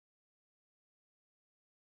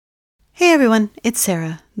Hey everyone, it's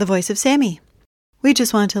Sarah, the voice of Sammy. We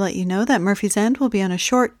just wanted to let you know that Murphy's End will be on a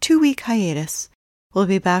short 2-week hiatus. We'll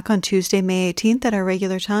be back on Tuesday, May 18th at our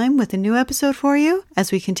regular time with a new episode for you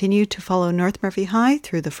as we continue to follow North Murphy High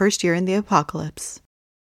through the first year in the apocalypse.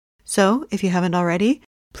 So, if you haven't already,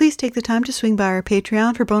 please take the time to swing by our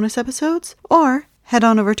Patreon for bonus episodes or head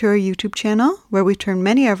on over to our YouTube channel where we turn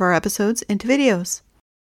many of our episodes into videos.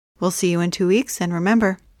 We'll see you in 2 weeks and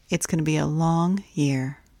remember, it's going to be a long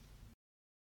year.